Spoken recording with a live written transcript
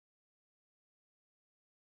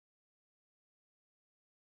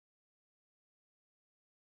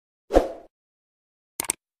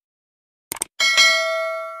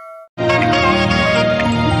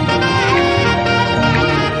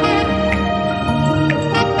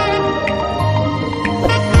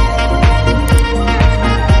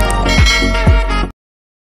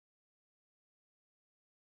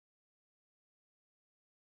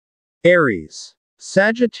Aries.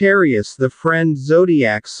 Sagittarius, the friend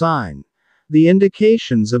zodiac sign. The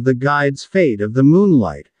indications of the guide's fate of the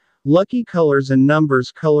moonlight. Lucky colors and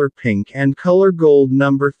numbers: color pink and color gold,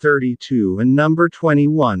 number 32 and number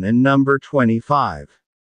 21 and number 25.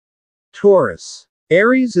 Taurus.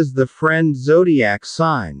 Aries is the friend zodiac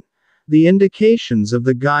sign. The indications of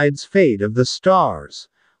the guide's fate of the stars.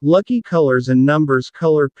 Lucky colors and numbers: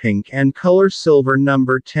 color pink and color silver,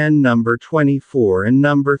 number 10, number 24 and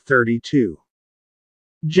number 32.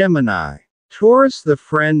 Gemini. Taurus, the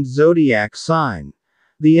friend zodiac sign.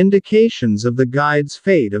 The indications of the guide's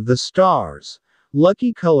fate of the stars.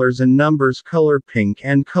 Lucky colors and numbers: color pink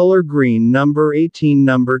and color green, number 18,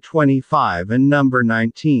 number 25 and number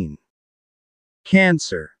 19.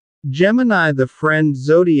 Cancer. Gemini, the friend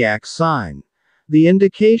zodiac sign. The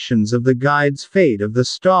indications of the guide's fate of the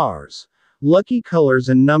stars. Lucky colors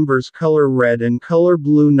and numbers: color red and color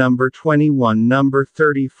blue, number 21, number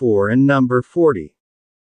 34 and number 40.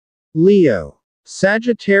 Leo.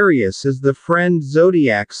 Sagittarius is the friend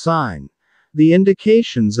zodiac sign. The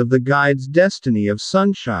indications of the guide's destiny of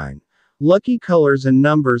sunshine. Lucky colors and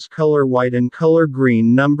numbers: color white and color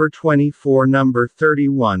green, number 24, number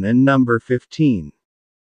 31 and number 15.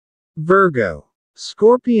 Virgo.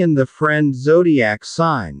 Scorpion, the friend zodiac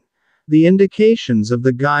sign. The indications of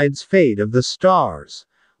the guide's fate of the stars.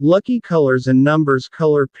 Lucky colors and numbers: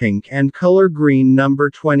 color pink and color green, number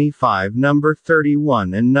 25, number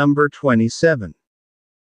 31 and number 27.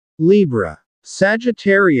 Libra.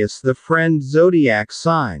 Sagittarius, the friend zodiac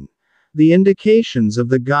sign. The indications of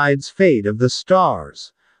the guide's fate of the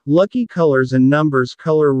stars. Lucky colors and numbers: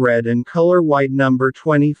 color red and color white, number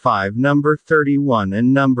 25, number 31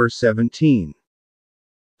 and number 17.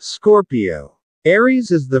 Scorpio. Aries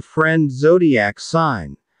is the friend zodiac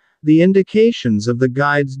sign. The indications of the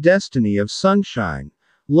guide's destiny of sunshine.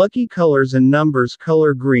 Lucky colors and numbers: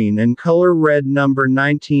 color green and color red, number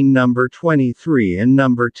 19, number 23 and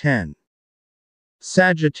number 10.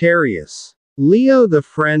 Sagittarius. Leo, the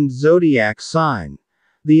friend zodiac sign.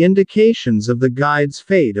 The indications of the guide's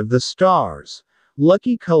fate of the stars.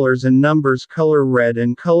 Lucky colors and numbers: color red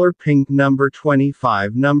and color pink, number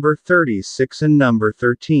 25, number 36 and number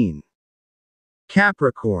 13.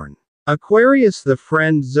 Capricorn. Aquarius, the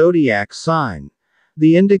friend zodiac sign.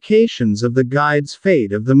 The indications of the guide's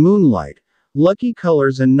fate of the moonlight. Lucky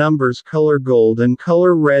colors and numbers: color gold and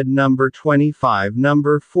color red, number 25,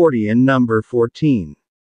 number 40 and number 14.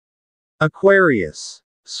 Aquarius.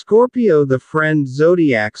 Scorpio, the friend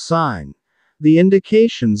zodiac sign. The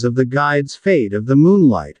indications of the guide's fate of the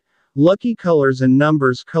moonlight. Lucky colors and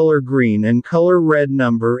numbers: color green and color red,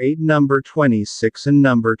 number 8, number 26 and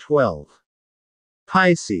number 12.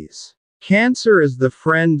 Pisces. Cancer is the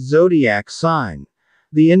friend zodiac sign.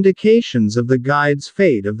 The indications of the guide's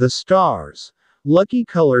fate of the stars. Lucky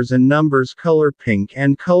colors and numbers: color pink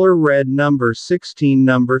and color red, number 16,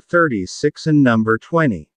 number 36 and number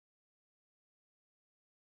 20.